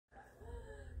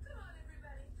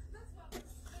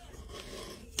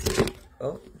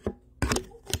Oh.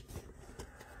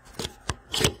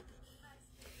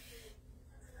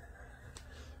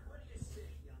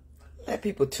 Let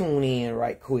people tune in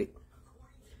right quick.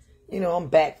 You know, I'm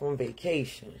back from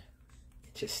vacation.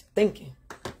 Just thinking.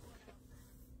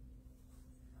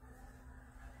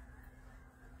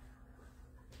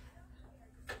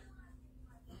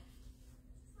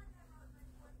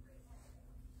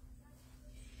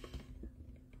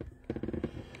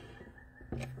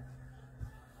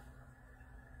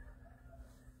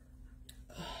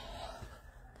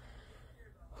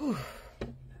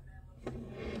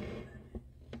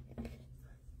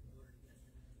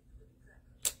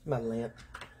 My lamp.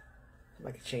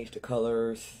 I can change the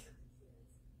colors.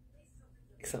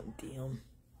 Make something dim,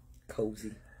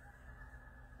 cozy.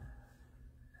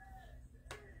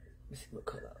 Let me see what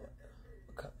color I like.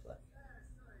 What color I like?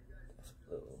 That's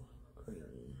blue,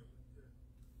 green.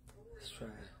 Let's try.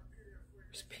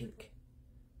 It's pink.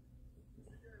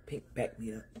 Pink, back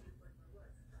me up.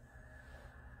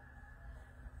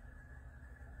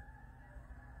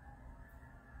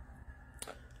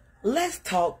 Let's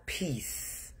talk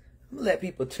peace. I'm gonna let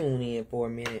people tune in for a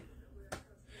minute.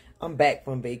 I'm back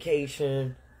from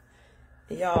vacation.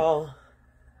 And y'all,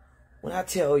 when I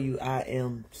tell you I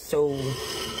am so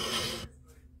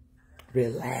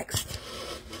relaxed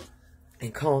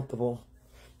and comfortable.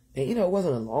 And you know, it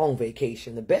wasn't a long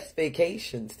vacation. The best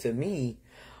vacations to me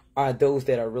are those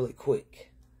that are really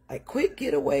quick. Like quick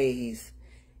getaways,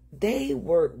 they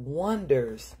work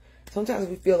wonders. Sometimes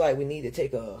we feel like we need to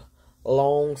take a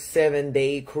long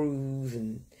 7-day cruise,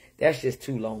 and that's just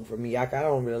too long for me. I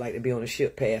don't really like to be on a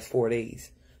ship past 4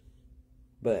 days.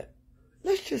 But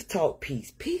let's just talk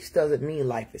peace. Peace doesn't mean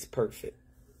life is perfect.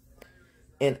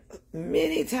 And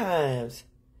many times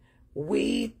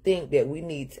we think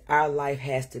that our life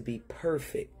has to be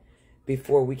perfect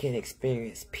before we can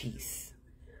experience peace.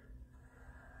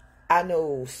 I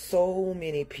know so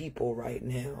many people right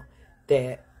now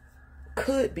that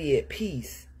could be at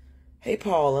peace. Hey,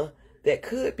 Paula, that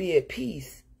could be at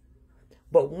peace,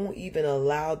 but won't even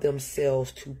allow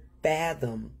themselves to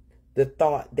fathom the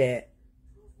thought that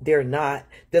they're not,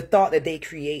 the thought that they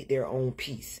create their own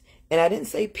peace. And I didn't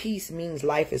say peace means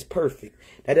life is perfect.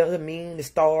 That doesn't mean the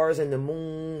stars and the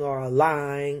moon are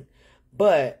aligned,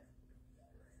 but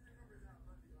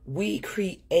we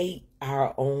create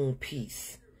our own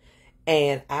peace.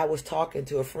 And I was talking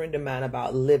to a friend of mine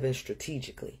about living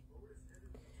strategically.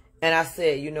 And I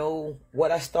said, you know,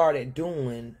 what I started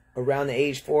doing around the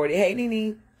age 40, hey,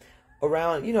 Nene,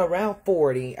 around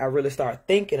 40, I really started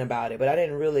thinking about it, but I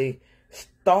didn't really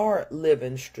start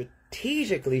living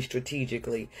strategically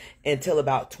until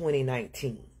about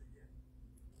 2019.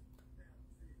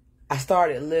 I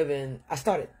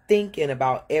started thinking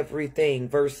about everything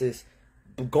versus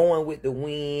going with the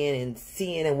wind and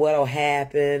seeing what'll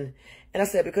happen. And I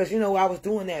said, because, you know, I was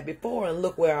doing that before and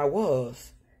look where I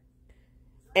was.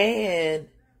 And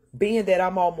being that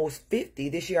I'm almost 50,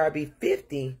 this year I'll be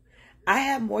 50, I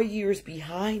have more years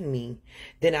behind me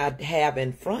than I have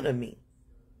in front of me.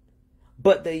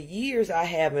 But the years I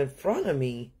have in front of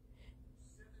me,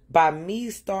 by me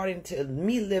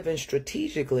living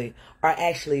strategically, are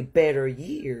actually better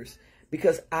years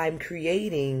because I'm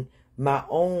creating my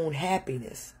own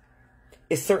happiness.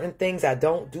 It's certain things I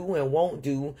don't do and won't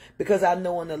do because I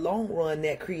know in the long run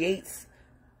that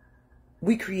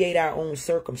we create our own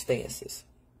circumstances.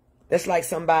 That's like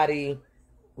somebody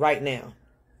right now.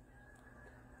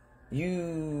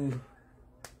 You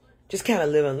just kind of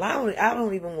living, I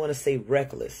don't even want to say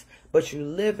reckless, but you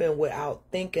living without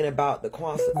thinking about the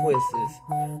consequences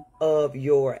of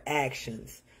your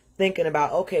actions. Thinking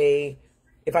about, okay,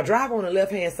 if I drive on the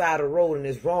left-hand side of the road and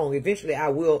it's wrong, eventually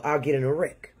I'll get in a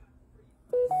wreck.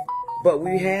 But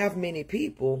we have many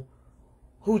people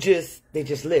who they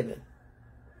just living,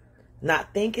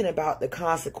 not thinking about the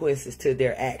consequences to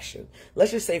their action.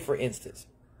 Let's just say, for instance,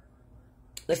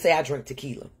 let's say I drink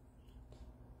tequila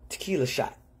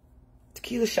shot.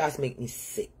 Tequila shots make me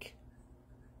sick.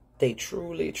 They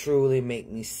truly, truly make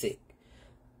me sick.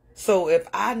 So if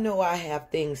I know I have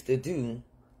things to do,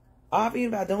 or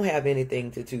even if I don't have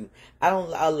anything to do, I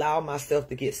don't allow myself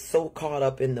to get so caught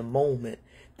up in the moment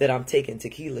that I'm taking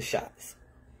tequila shots.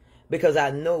 Because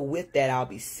I know with that I'll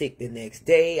be sick the next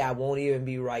day. I won't even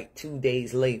be right 2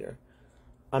 days later.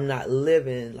 I'm not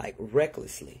living like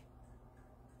recklessly.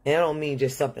 And I don't mean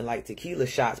just something like tequila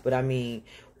shots, but I mean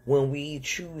when we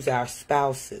choose our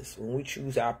spouses, when we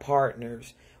choose our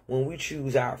partners, when we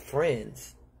choose our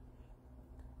friends.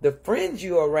 The friends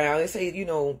you're around, they say, you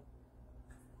know,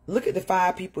 look at the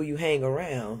 5 people you hang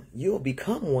around. You'll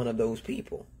become one of those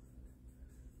people.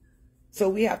 So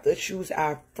we have to choose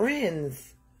our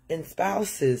friends and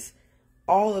spouses,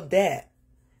 all of that.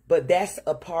 But that's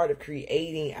a part of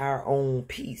creating our own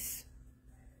peace.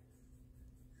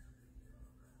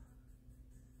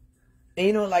 And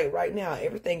you know, like right now,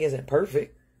 everything isn't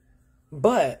perfect.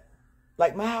 But,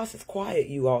 like, my house is quiet.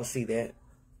 You all see that.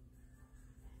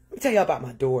 Let me tell you about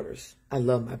my daughters. I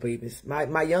love my babies.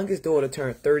 My youngest daughter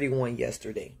turned 31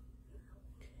 yesterday.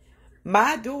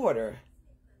 My daughter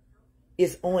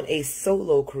is on a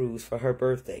solo cruise for her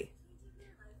birthday.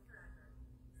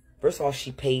 First of all,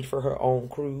 she paid for her own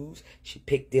cruise. She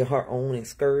picked her own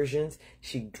excursions.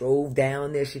 She drove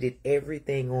down there. She did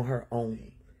everything on her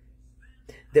own.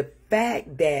 The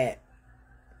fact that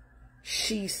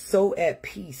she's so at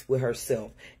peace with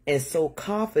herself and so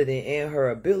confident in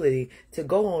her ability to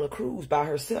go on a cruise by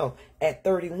herself at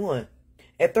 31.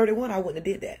 At 31, I wouldn't have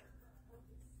did that.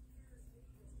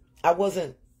 I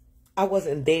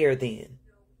wasn't there then.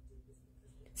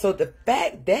 So the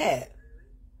fact that,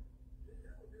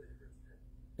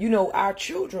 you know, our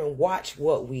children watch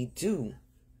what we do,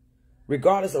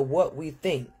 regardless of what we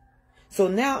think. So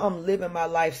now I'm living my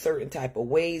life certain type of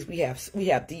ways. We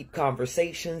have deep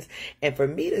conversations. And for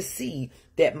me to see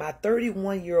that my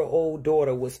 31-year-old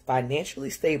daughter was financially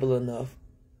stable enough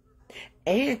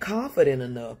and confident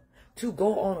enough to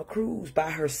go on a cruise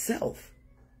by herself,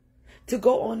 to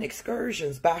go on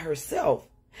excursions by herself,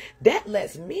 that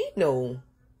lets me know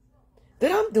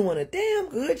that I'm doing a damn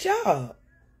good job.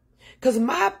 Because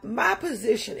my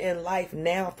position in life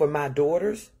now for my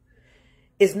daughters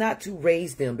is not to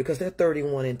raise them because they're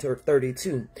 31 and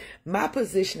 32. My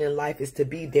position in life is to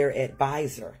be their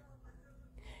advisor.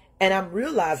 And I'm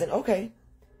realizing, okay,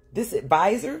 this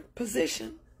advisor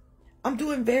position, I'm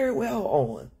doing very well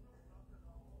on.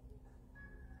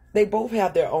 They both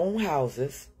have their own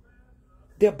houses.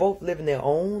 They're both living their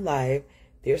own life.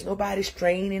 There's nobody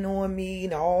straining on me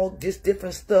and all this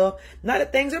different stuff. Not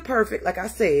that things are perfect, like I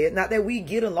said. Not that we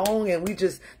get along and we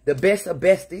just the best of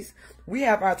besties. We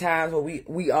have our times where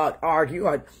we argue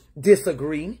or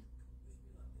disagree.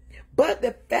 But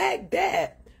the fact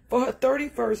that for her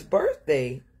 31st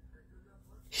birthday,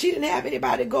 she didn't have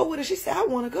anybody to go with her. She said, I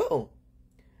want to go.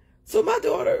 So my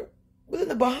daughter was in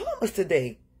the Bahamas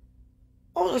today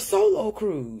on a solo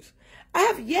cruise. I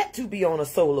have yet to be on a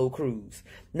solo cruise.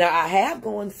 Now, I have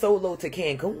gone solo to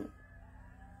Cancun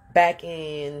back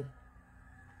in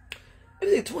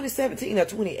 2017 or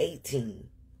 2018.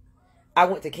 I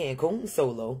went to Cancun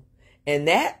solo. And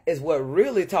that is what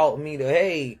really taught me that,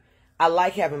 hey, I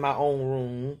like having my own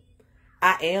room.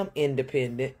 I am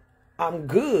independent. I'm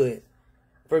good.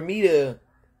 For me to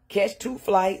catch 2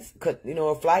 flights, you know,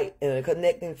 a flight and a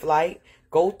connecting flight,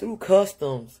 go through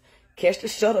customs, catch the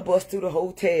shuttle bus to the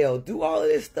hotel, do all of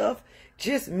this stuff,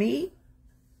 just me.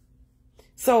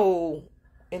 So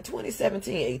in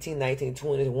 2017, 18, 19,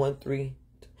 20, 1, 3,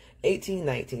 18,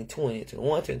 19, 20,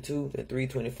 21, 22, 23,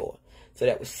 24. So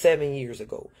that was 7 years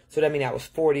ago. So that means I was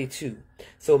 42.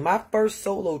 So my first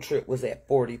solo trip was at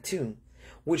 42,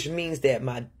 which means that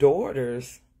my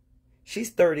daughter's, she's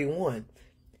 31.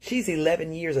 She's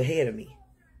 11 years ahead of me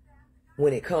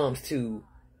when it comes to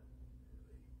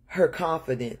her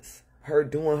confidence, her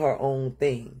doing her own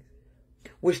thing,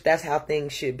 which that's how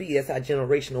things should be. That's how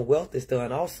generational wealth is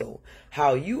done also.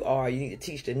 How you are, you need to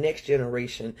teach the next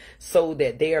generation so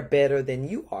that they are better than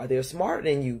you are. They're smarter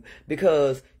than you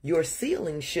because your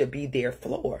ceiling should be their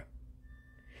floor.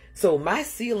 So my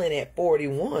ceiling at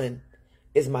 41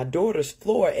 is my daughter's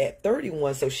floor at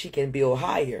 31 so she can build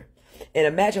higher. And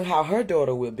imagine how her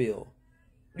daughter will build.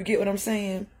 You get what I'm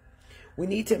saying? We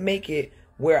need to make it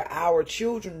where our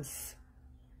children's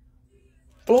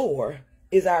floor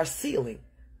is our ceiling.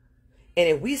 And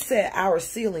if we set our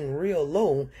ceiling real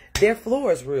low, their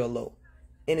floor is real low.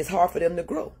 And it's hard for them to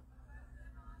grow.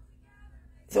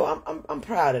 So I'm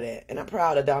proud of that. And I'm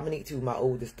proud of Dominique too, my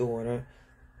oldest daughter.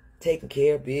 Taking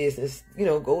care of business, you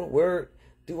know, go to work,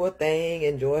 do her thing,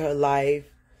 enjoy her life.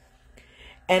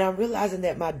 And I'm realizing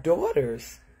that my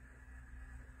daughters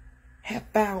have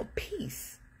found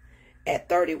peace. At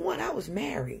 31, I was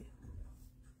married.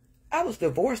 I was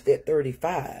divorced at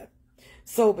 35.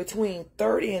 So between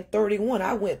 30 and 31,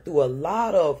 I went through a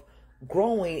lot of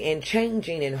growing and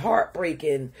changing and heartbreak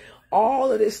and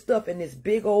all of this stuff in this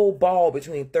big old ball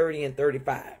between 30 and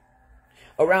 35.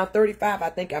 Around 35, I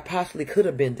think I possibly could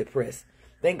have been depressed.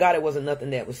 Thank God it wasn't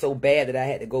nothing that was so bad that I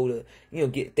had to go to, you know,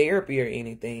 get therapy or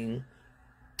anything.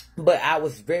 But I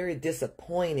was very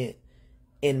disappointed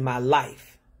in my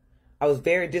life. I was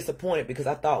very disappointed because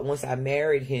I thought once I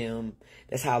married him,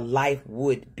 that's how life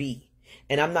would be.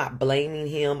 And I'm not blaming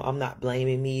him. I'm not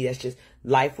blaming me. That's just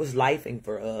life was lifing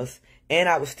for us. And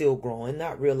I was still growing,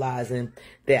 not realizing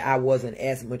that I wasn't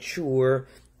as mature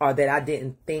or that I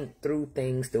didn't think through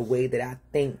things the way that I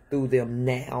think through them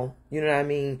now. You know what I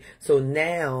mean? So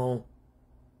now,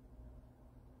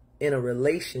 in a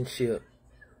relationship,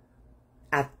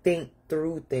 I think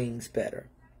through things better.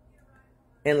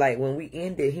 And like when we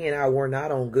ended, he and I were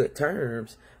not on good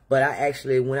terms, but I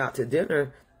actually went out to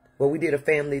dinner. Well, we did a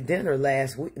family dinner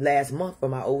last month for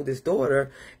my oldest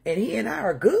daughter, and he and I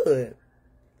are good.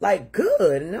 Like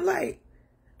good. And I'm like,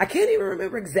 I can't even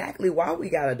remember exactly why we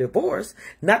got a divorce.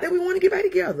 Not that we want to get back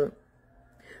together,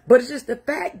 but it's just the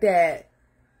fact that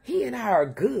he and I are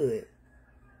good.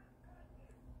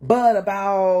 But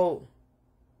about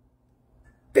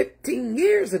 15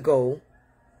 years ago,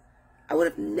 I would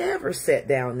have never sat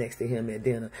down next to him at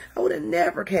dinner. I would have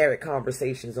never carried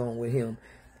conversations on with him.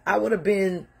 I would have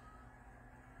been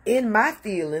in my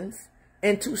feelings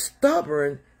and too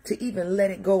stubborn to even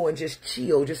let it go and just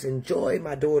chill, just enjoy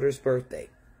my daughter's birthday.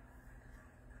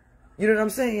 You know what I'm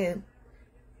saying?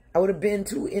 I would have been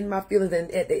too in my feelings. And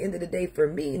at the end of the day, for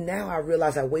me, now I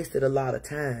realize I wasted a lot of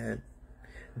time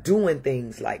doing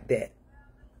things like that.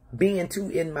 Being too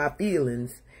in my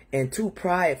feelings and too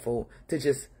prideful to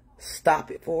just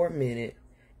stop it for a minute,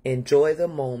 enjoy the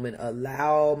moment,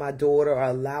 allow my daughter, or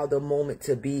allow the moment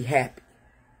to be happy.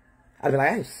 I'd be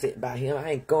like, I ain't sitting by him.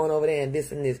 I ain't going over there and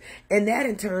this and this. And that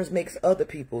in turn makes other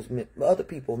people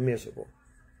miserable.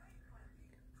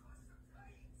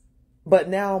 But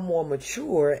now I'm more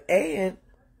mature, and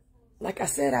like I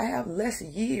said, I have less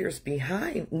years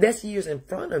in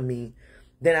front of me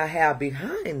than I have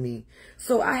behind me.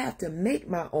 So I have to make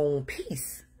my own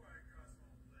peace.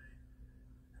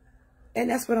 And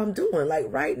that's what I'm doing. Like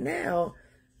right now,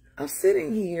 I'm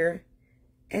sitting here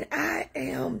and I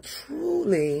am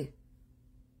truly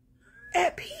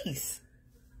at peace.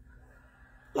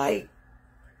 Like,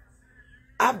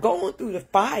 I've gone through the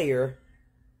fire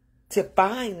to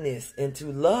find this and to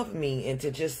love me and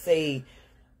to just say,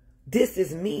 this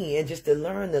is me, and just to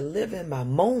learn to live in my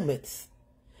moments.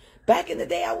 Back in the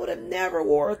day, I would have never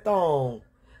wore a thong.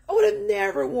 I would have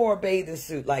never wore a bathing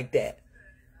suit like that.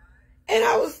 And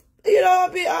I was, you know, I'll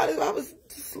be honest, I was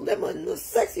just living a little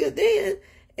sexier then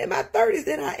in my 30s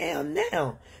than I am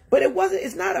now. But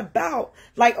it's not about,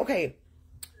 like, okay,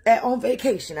 on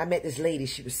vacation, I met this lady.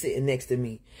 She was sitting next to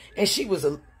me, and she was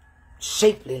a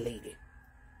shapely lady,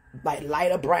 like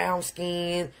lighter brown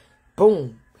skin,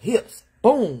 boom, hips,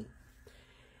 boom.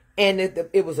 And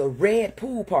it was a red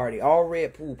pool party, all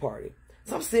red pool party.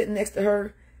 So I'm sitting next to her,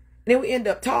 and then we end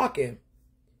up talking.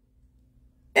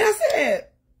 And I said,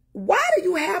 why do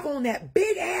you have on that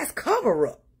big ass cover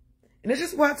up? And that's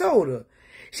just what I told her.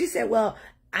 She said, well,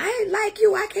 I ain't like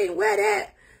you. I can't wear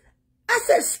that. I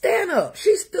said, stand up.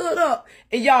 She stood up.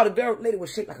 And y'all, the lady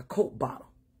was shaped like a Coke bottle.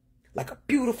 Like a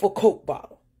beautiful Coke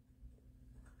bottle.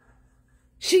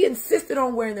 She insisted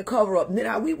on wearing the cover up. And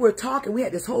then we were talking. We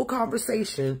had this whole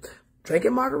conversation,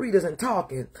 drinking margaritas and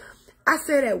talking. I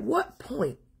said, at what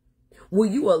point will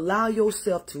you allow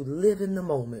yourself to live in the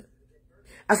moment?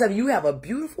 I said, you have a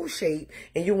beautiful shape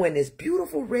and you're wearing this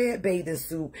beautiful red bathing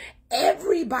suit.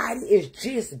 Everybody is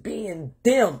just being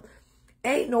them.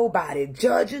 Ain't nobody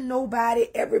judging nobody.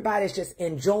 Everybody's just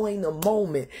enjoying the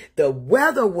moment. The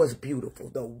weather was beautiful.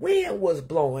 The wind was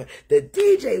blowing. The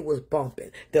DJ was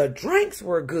bumping. The drinks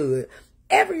were good.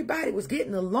 Everybody was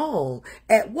getting along.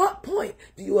 At what point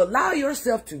do you allow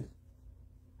yourself to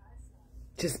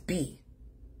just be?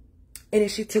 And then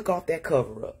she took off that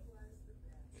cover up.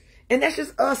 And that's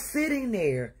just us sitting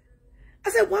there. I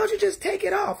said, why don't you just take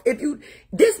it off?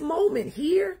 This moment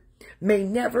here may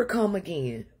never come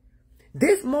again.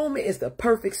 This moment is the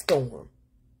perfect storm.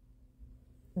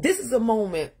 This is a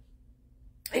moment,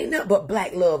 ain't nothing but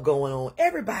black love going on.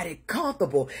 Everybody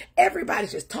comfortable.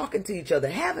 Everybody's just talking to each other,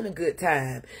 having a good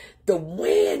time. The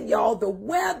wind, y'all, the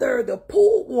weather, the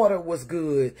pool water was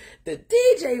good. The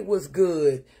DJ was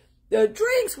good. The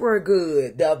drinks were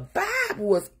good. The vibe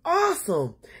was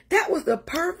awesome. That was the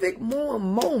perfect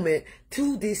moment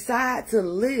to decide to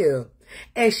live.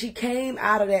 And she came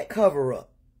out of that cover up.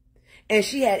 And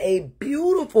she had a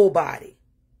beautiful body.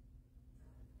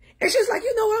 And she's like,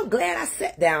 you know what? I'm glad I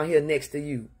sat down here next to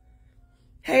you.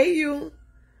 Hey, you.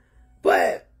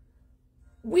 But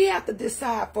we have to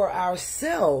decide for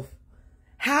ourselves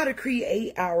how to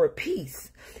create our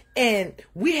peace. And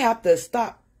we have to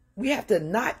stop. We have to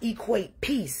not equate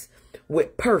peace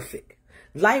with perfect.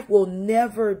 Life will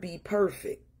never be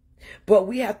perfect. But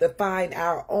we have to find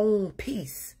our own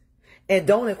peace. And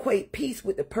don't equate peace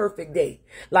with the perfect day.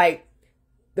 Like,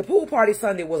 the pool party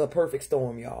Sunday was a perfect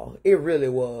storm, y'all. It really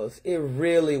was. It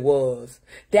really was.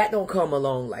 That don't come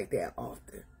along like that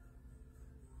often.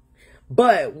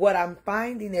 But what I'm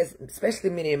finding is, especially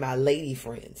many of my lady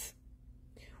friends,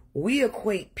 We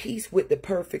equate peace with the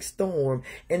perfect storm,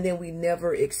 and then we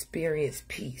never experience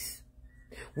peace.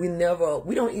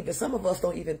 Some of us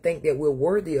don't even think that we're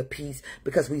worthy of peace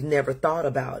because we've never thought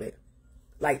about it.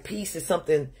 Like, peace is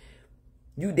something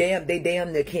they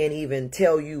damn near can't even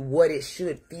tell you what it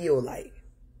should feel like.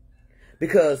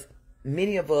 Because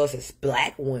many of us as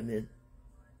black women,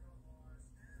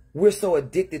 we're so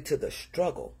addicted to the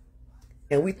struggle.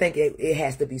 And we think it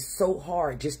has to be so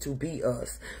hard just to be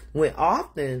us. When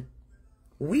often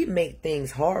we make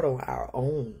things hard on our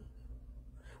own.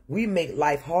 We make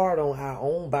life hard on our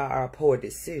own by our poor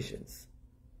decisions.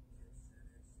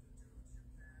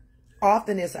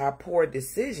 Often it's our poor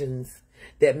decisions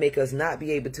that make us not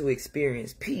be able to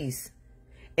experience peace.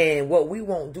 And what we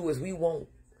won't do is we won't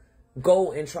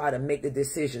go and try to make the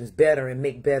decisions better and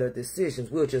make better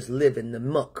decisions. We'll just live in the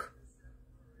muck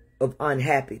of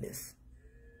unhappiness.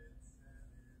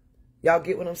 Y'all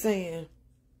get what I'm saying?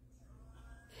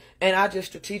 And I just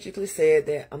strategically said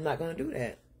that I'm not going to do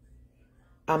that.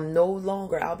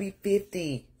 I'll be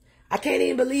 50. I can't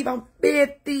even believe I'm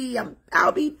 50.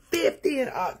 I'll be 50 in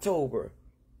October.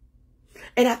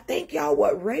 And I think, y'all,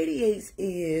 what radiates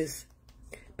is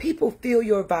people feel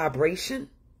your vibration.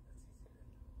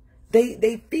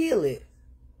 They feel it.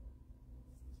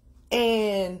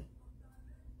 And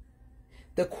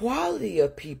the quality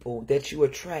of people that you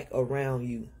attract around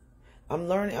you. I'm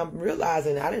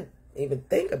realizing, I didn't even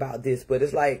think about this, but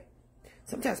it's like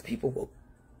sometimes people will,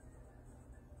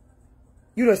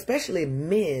 especially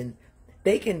men,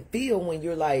 they can feel when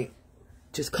you're like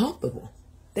just comfortable.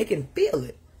 They can feel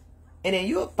it. And then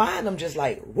you'll find them just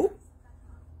like, whoop,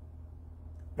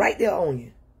 right there on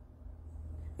you.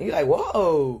 And you're like,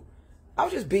 whoa, I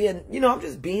was just being, I'm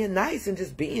just being nice and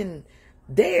just being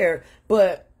there.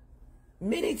 But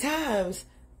many times,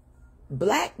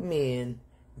 black men,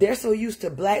 they're so used to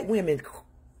black women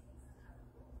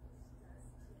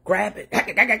grabbing.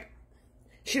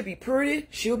 She'll be pretty,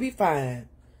 she'll be fine.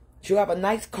 She'll have a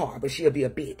nice car, but she'll be a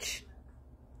bitch.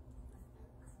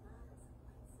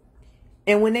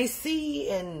 And when they see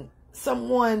in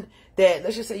someone that,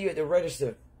 let's just say you're at the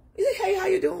register, you say, hey, how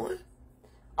you doing?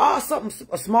 Oh,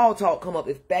 a small talk come up,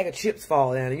 this bag of chips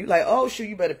fall down, and you're like, oh, shoot,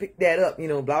 you better pick that up,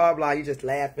 blah, blah, blah. You just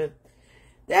laughing.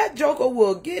 That joker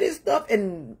will get his stuff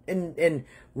and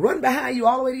run behind you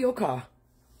all the way to your car.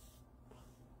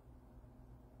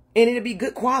 And it'll be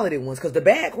good quality ones, because the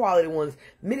bad quality ones,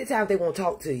 many times they won't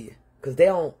talk to you, because they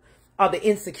are the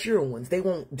insecure ones. They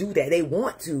won't do that. They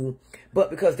want to, but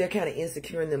because they're kind of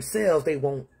insecure in themselves, they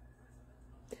won't.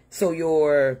 So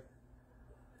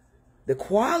the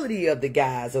quality of the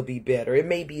guys will be better. It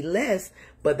may be less,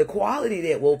 but the quality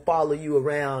that will follow you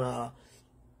around,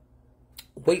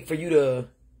 wait for you to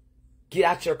get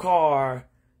out your car,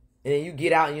 and then you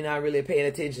get out and you're not really paying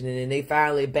attention, and then they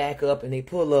finally back up and they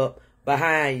pull up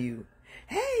behind you.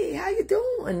 Hey, how you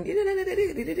doing? You're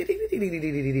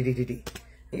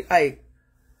like,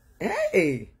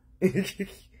 hey.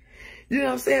 You know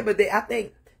what I'm saying? But I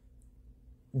think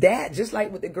that, just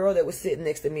like with the girl that was sitting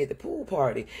next to me at the pool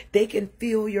party, they can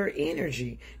feel your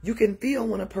energy. You can feel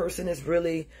when a person is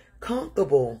really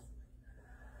comfortable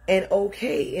and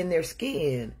okay in their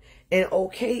skin and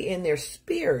okay in their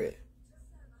spirit.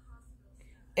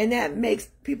 And that makes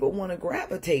people want to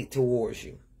gravitate towards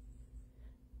you.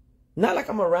 Not like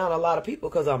I'm around a lot of people,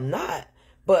 because I'm not,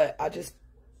 but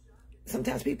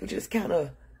sometimes people just kind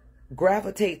of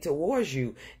gravitate towards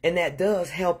you. And that does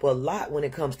help a lot when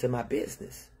it comes to my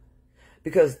business,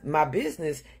 because my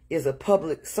business is a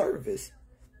public service.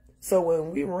 So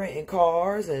when we renting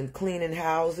cars and cleaning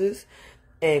houses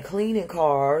and cleaning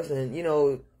cars and,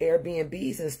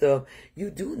 Airbnbs and stuff,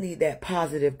 you do need that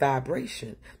positive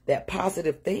vibration, that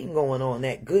positive thing going on,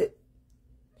 that good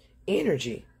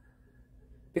energy.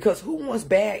 Because who wants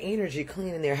bad energy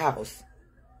cleaning their house?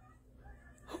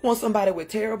 Who wants somebody with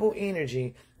terrible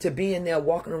energy to be in there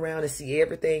walking around and see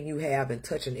everything you have and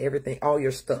touching everything, all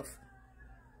your stuff?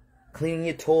 Cleaning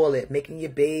your toilet, making your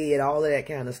bed, all of that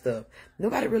kind of stuff.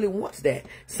 Nobody really wants that.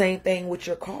 Same thing with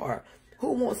your car.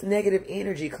 Who wants negative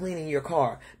energy cleaning your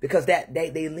car? Because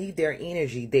they leave their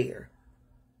energy there.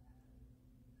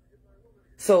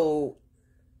 So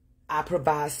I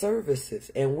provide services.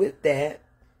 And with that,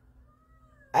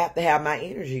 I have to have my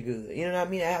energy good. You know what I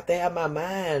mean? I have to have my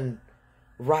mind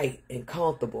right and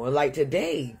comfortable. And like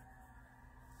today,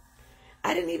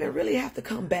 I didn't even really have to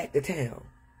come back to town.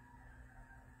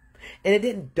 And it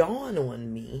didn't dawn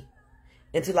on me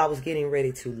until I was getting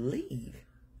ready to leave.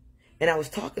 And I was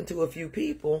talking to a few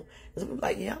people. And some were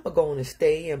like, yeah, I'm going to go on and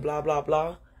stay and blah, blah,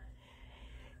 blah.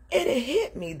 And it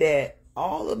hit me that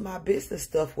all of my business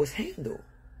stuff was handled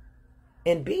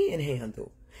and being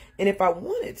handled. And if I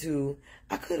wanted to,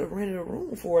 I could have rented a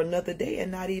room for another day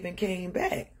and not even came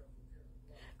back.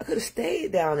 I could have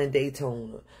stayed down in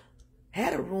Daytona,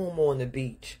 had a room on the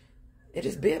beach, and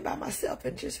just been by myself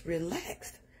and just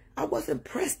relaxed. I wasn't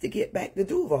pressed to get back to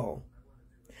Duval.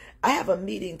 I have a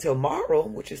meeting tomorrow,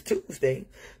 which is Tuesday,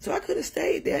 so I could have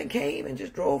stayed there and came and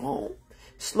just drove home.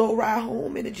 Slow ride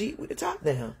home in the Jeep with the top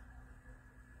down.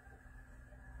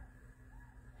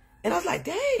 And I was like,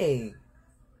 dang.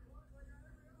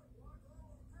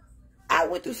 I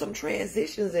went through some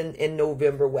transitions in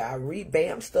November where I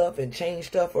revamped stuff and changed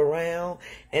stuff around,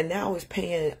 and now it's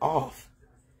paying off.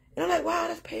 And I'm like, wow,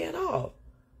 that's paying off.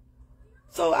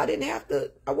 So I didn't have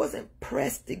to, I wasn't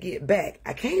pressed to get back.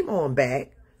 I came on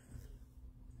back,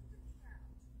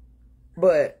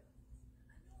 but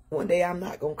one day I'm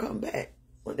not going to come back.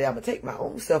 One day I'm going to take my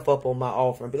own self up on my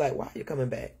offer and be like, why are you coming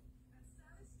back?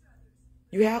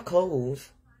 You have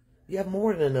clothes. You have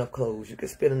more than enough clothes. You can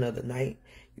spend another night.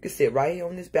 You can sit right here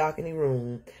on this balcony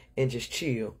room and just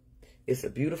chill. It's a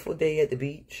beautiful day at the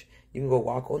beach. You can go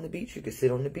walk on the beach. You can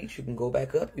sit on the beach. You can go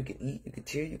back up. You can eat. You can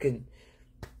chill. You can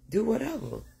do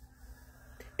whatever.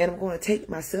 And I'm going to take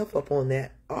myself up on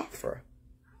that offer.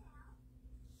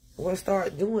 I'm going to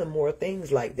start doing more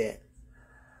things like that.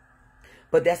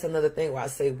 But that's another thing where I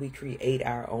say we create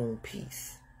our own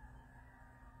peace.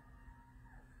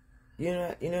 You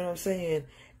know what I'm saying?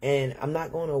 And I'm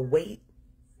not going to wait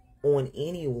on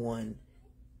anyone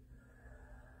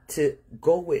to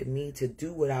go with me to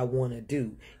do what I want to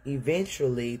do.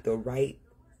 Eventually, the right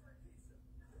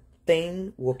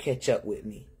thing will catch up with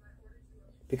me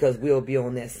because we'll be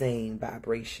on that same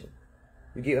vibration.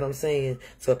 You get what I'm saying?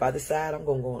 So if I decide I'm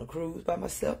going to go on a cruise by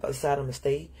myself, I decide I'm going to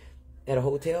stay at a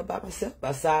hotel by myself, I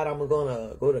decide I'm going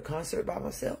to go to a concert by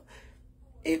myself,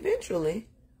 eventually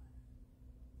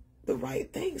the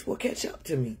right things will catch up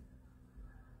to me.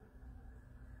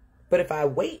 But if I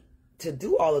wait to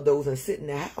do all of those and sit in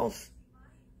the house,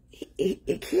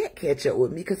 it can't catch up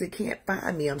with me because it can't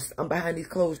find me. I'm behind these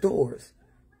closed doors.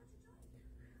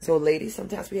 So ladies,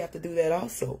 sometimes we have to do that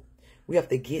also. We have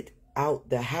to get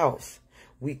out the house.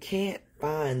 We can't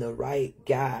find the right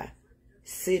guy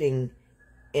sitting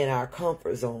in our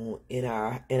comfort zone in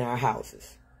our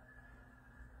houses.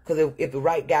 Because if the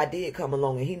right guy did come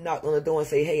along and he knocked on the door and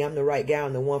say, hey, I'm the right guy,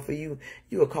 I'm the one for you,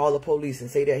 you would call the police and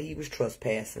say that he was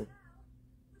trespassing.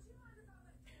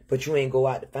 But you ain't go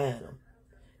out to find him.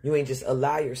 You ain't just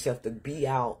allow yourself to be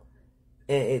out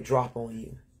and it drop on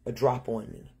you or drop on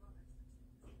me.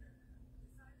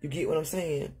 You get what I'm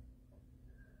saying?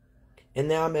 And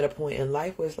now I'm at a point in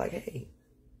life where it's like, hey,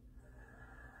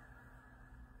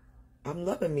 I'm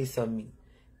loving me some me.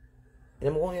 And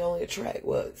I'm going on the track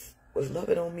was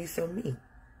loving on me some me.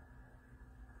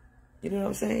 You know what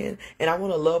I'm saying? And I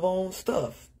want to love on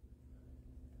stuff.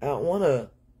 I don't want a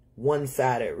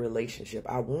one-sided relationship.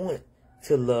 I want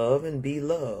to love and be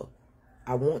loved.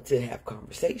 I want to have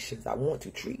conversations. I want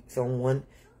to treat someone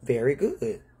very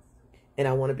good. And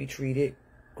I want to be treated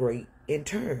great in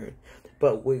turn.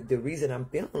 But the reason I'm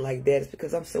feeling like that is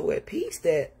because I'm so at peace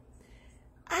that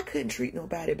I couldn't treat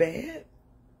nobody bad.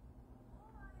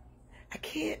 I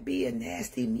can't be a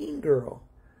nasty, mean girl.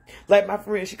 Like my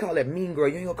friend, she called that mean girl.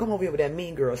 You ain't gonna come over here with that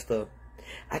mean girl stuff.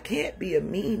 I can't be a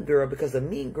mean girl because a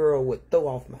mean girl would throw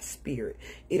off my spirit.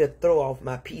 It'll throw off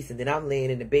my peace. And then I'm laying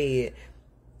in the bed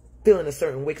feeling a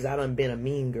certain way because I done been a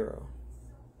mean girl.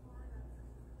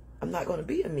 I'm not going to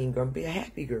be a mean girl. I'm going to be a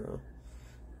happy girl.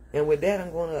 And with that,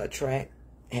 I'm going to attract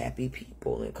happy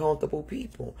people and comfortable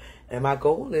people. And my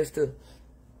goal is to,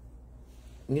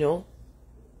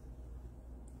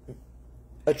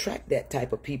 attract that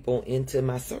type of people into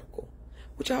my circle,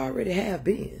 which I already have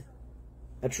been.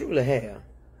 I truly have.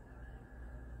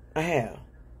 I have.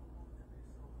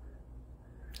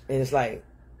 And it's like,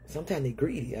 sometimes they're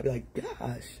greedy. I be like,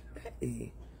 gosh,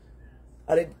 hey.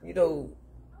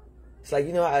 It's like,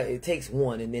 it takes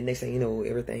one, and then they say,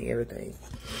 everything.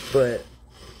 But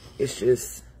it's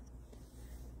just,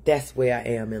 that's where I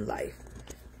am in life.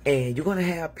 And you're going to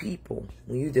have people,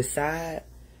 when you decide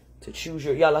to choose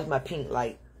y'all like my pink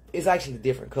light. It's actually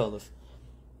different colors.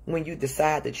 When you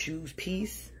decide to choose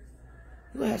peace,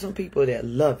 you're going to have some people that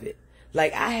love it.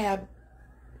 Like I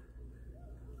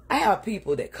have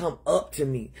people that come up to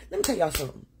me. Let me tell y'all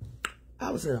something. I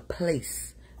was in a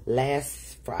place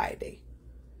last Friday,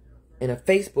 and a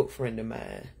Facebook friend of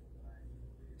mine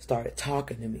started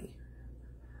talking to me.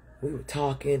 We were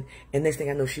talking, and next thing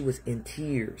I know, she was in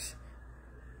tears.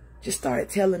 Just started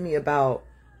telling me about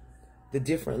the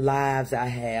different lives I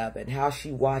have and how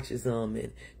she watches them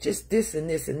and just this and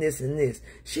this and this and this.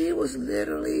 She was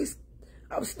literally,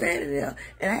 I was standing there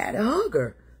and I had to hug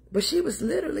her But she was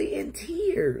literally in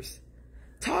tears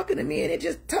talking to me, and it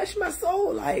just touched my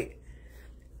soul. Like,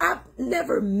 I've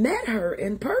never met her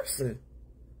in person.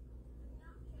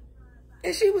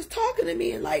 And she was talking to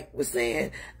me and like was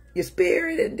saying, your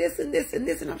spirit and this and this and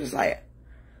this. And I'm just like,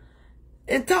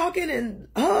 and talking and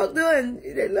hugged her and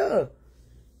they love.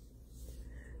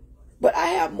 But I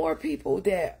have more people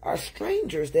that are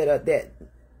strangers that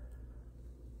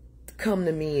come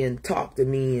to me and talk to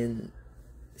me and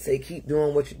say, keep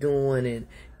doing what you're doing and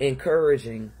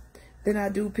encouraging, than I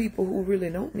do people who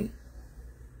really know me.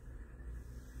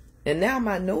 And now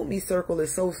my know me circle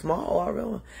is so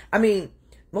small. I mean,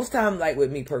 most times, like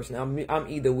with me personally, I'm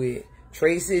either with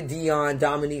Tracy, Dion,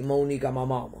 Dominique, Monique, or my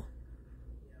mama.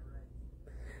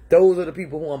 Those are the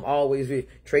people who I'm always with.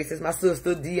 Tracy's my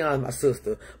sister, Dion's my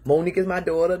sister, Monique is my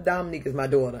daughter, Dominique is my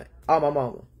daughter, or my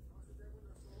mama.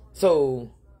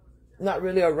 So, not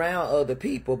really around other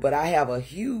people, but I have a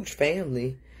huge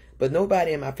family, but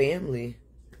nobody in my family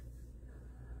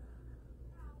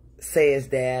says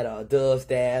that or does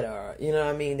that or, you know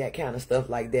what I mean, that kind of stuff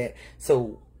like that.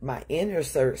 So my inner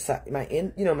circle, my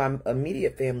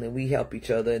immediate family, we help each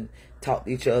other and talk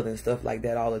to each other and stuff like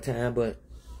that all the time. But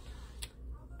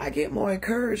I get more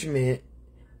encouragement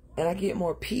and I get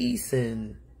more peace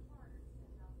and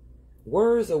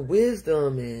words of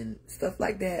wisdom and stuff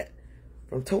like that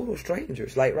from total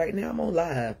strangers. Like right now I'm on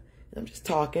live and I'm just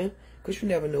talking because you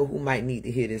never know who might need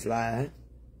to hear this live.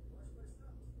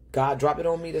 God dropped it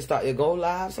on me to start to go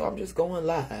live, so I'm just going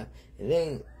live.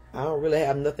 And I don't really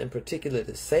have nothing particular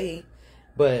to say,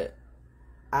 but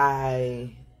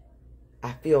I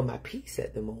feel my peace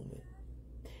at the moment.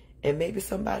 And maybe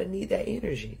somebody need that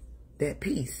energy, that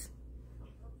peace,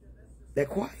 that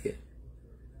quiet.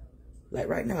 Like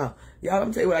right now, y'all, I'm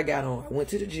gonna tell you what I got on. I went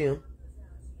to the gym,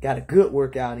 got a good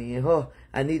workout in.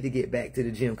 I need to get back to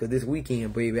the gym because this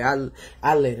weekend, baby,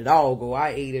 I let it all go. I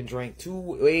ate and drank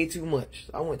way too much.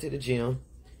 I went to the gym,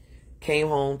 came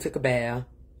home, took a bath,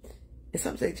 and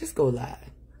some say just go live.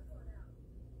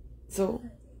 So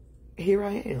here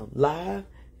I am, live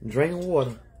and drinking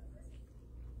water.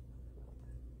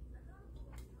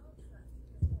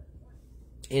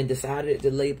 And decided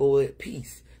to label it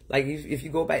peace. Like if you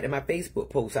go back to my Facebook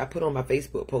post, I put on my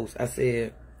Facebook post, I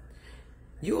said,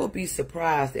 you'll be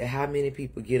surprised at how many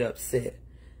people get upset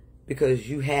because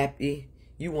you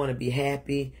want to be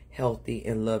happy, healthy,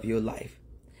 and love your life.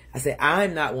 I said,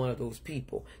 I'm not one of those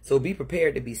people. So be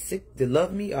prepared to be sick, to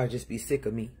love me or just be sick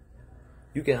of me.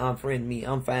 You can unfriend me.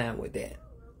 I'm fine with that.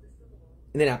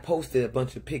 And then I posted a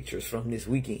bunch of pictures from this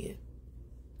weekend.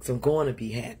 So I'm going to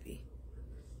be happy.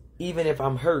 Even if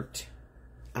I'm hurt,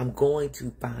 I'm going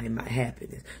to find my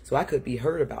happiness. So I could be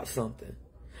hurt about something,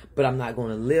 but I'm not going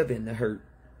to live in the hurt.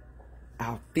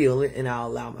 I'll feel it and I'll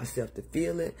allow myself to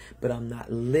feel it, but I'm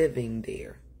not living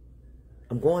there.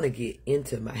 I'm going to get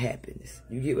into my happiness.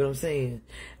 You get what I'm saying?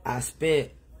 I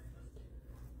spent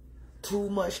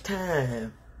too much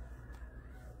time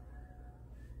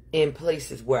in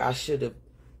places where I should have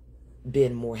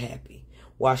been more happy,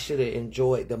 where I should have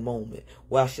enjoyed the moment,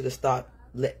 where I should have stopped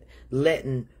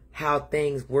letting how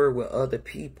things were with other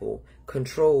people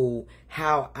control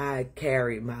how I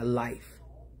carried my life.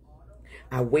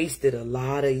 I wasted a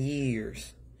lot of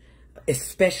years,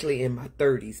 especially in my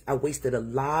 30s. I wasted a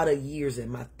lot of years in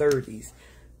my 30s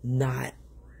not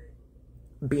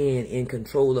being in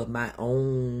control of my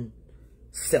own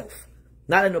self.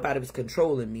 Not that nobody was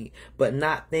controlling me, but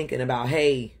not thinking about,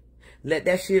 hey, let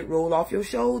that shit roll off your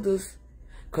shoulders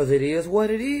because it is what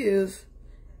it is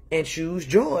and choose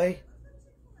joy.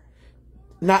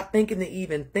 Not thinking to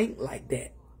even think like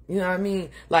that. You know what I mean?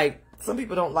 Like, some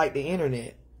people don't like the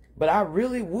internet. But I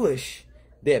really wish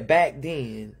that back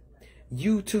then,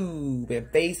 YouTube and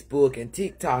Facebook and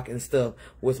TikTok and stuff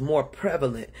was more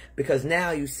prevalent. Because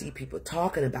now you see people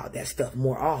talking about that stuff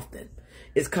more often.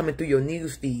 It's coming through your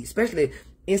news feed. Especially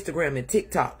Instagram and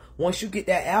TikTok. Once you get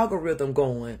that algorithm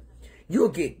going, you'll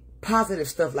get positive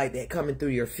stuff like that coming through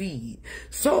your feed.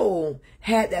 So,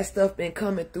 had that stuff been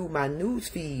coming through my news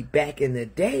feed back in the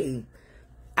day,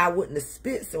 I wouldn't have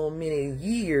spent so many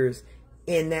years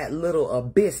in that little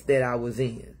abyss that I was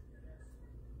in.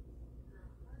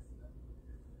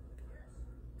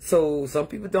 So, some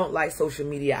people don't like social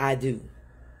media. I do.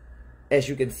 As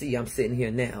you can see, I'm sitting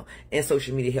here now. And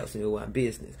social media helps me with my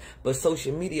business. But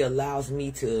social media allows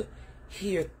me to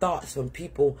hear thoughts from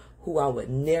people who I would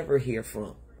never hear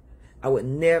from. I would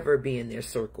never be in their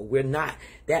circle. We're not.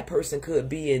 That person could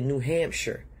be in New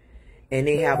Hampshire and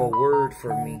they have a word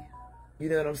for me. You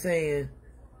know what I'm saying?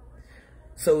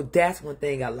 So that's one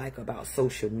thing I like about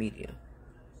social media.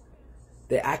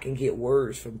 that I can get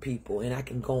words from people, and I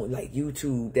can go like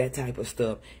YouTube, that type of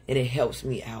stuff, and it helps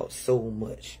me out so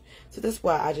much. So that's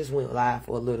why I just went live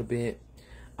for a little bit.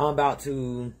 I'm about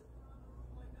to,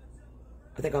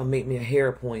 I think I'll make me a hair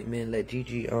appointment, let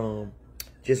Gigi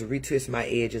just retwist my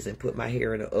edges and put my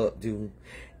hair in an updo,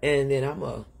 and then I'm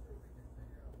gonna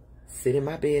sit in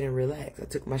my bed and relax. I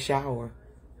took my shower.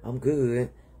 I'm good.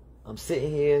 I'm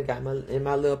sitting here, got in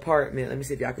my little apartment. Let me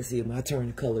see if y'all can see my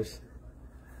turn colors.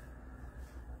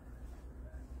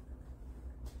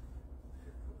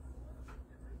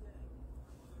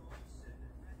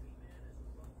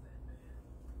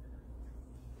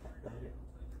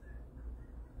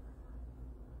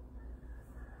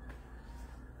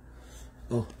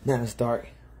 Oh, now it's dark.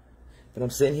 But I'm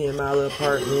sitting here in my little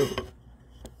apartment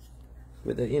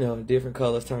with the, you know, different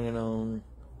colors turning on,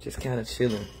 just kind of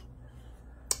chilling,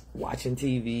 watching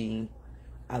TV.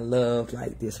 I love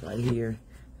like this right here.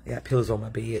 I got pillows on my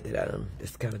bed that I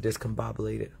just kind of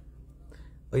discombobulated.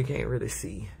 Well, you can't really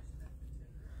see,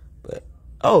 but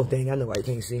oh dang, I know why you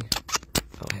can't see.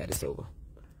 I'll have this over.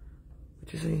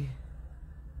 What you see?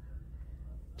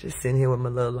 Just sitting here with my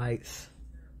little lights,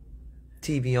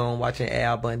 TV on, watching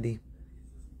Al Bundy.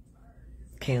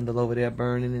 Candle over there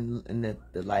burning and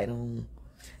the light on.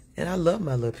 And I love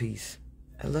my little piece.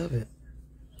 I love it.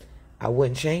 I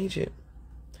wouldn't change it.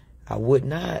 I would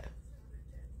not.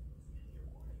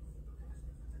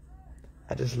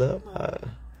 I just love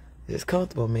it's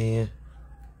comfortable, man.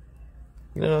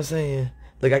 You know what I'm saying?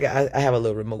 Look, I have a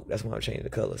little remote. That's why I'm changing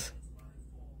the colors.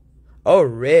 Oh,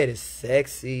 red is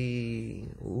sexy.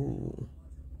 Ooh.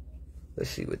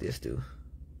 Let's see what this do.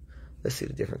 Let's see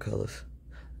the different colors.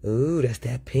 Ooh, that's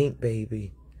that pink,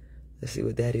 baby. Let's see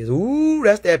what that is. Ooh,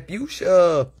 that's that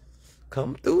fuchsia.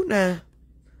 Come through now.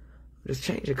 Just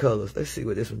change the colors. Let's see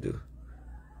what this one do.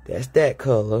 That's that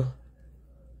color.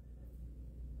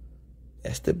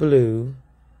 That's the blue.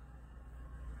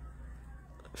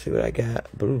 Let's see what I got.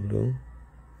 Blue.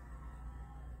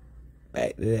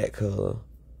 Back to that color.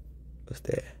 What's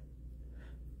that?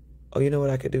 Oh, you know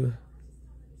what I could do?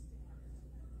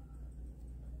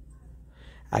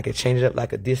 I could change it up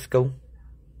like a disco.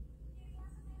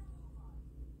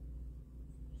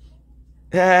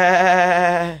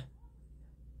 Let's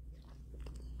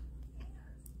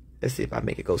see if I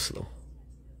make it go slow.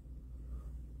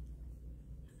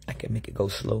 I can make it go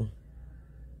slow.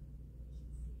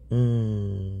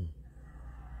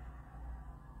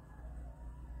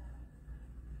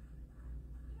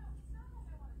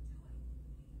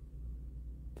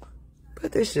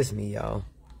 But it's just me, y'all.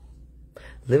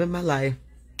 Living my life.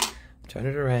 Turn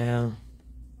it around.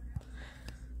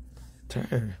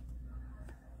 Turn.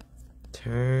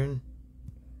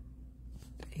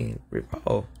 And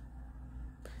revolve.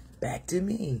 Back to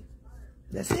me.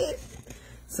 That's it.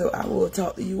 So I will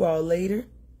talk to you all later.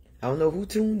 I don't know who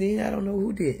tuned in. I don't know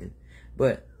who didn't.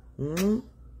 But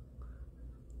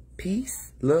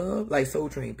peace, love, like Soul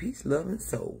Train. Peace, love, and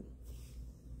soul.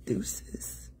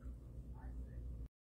 Deuces.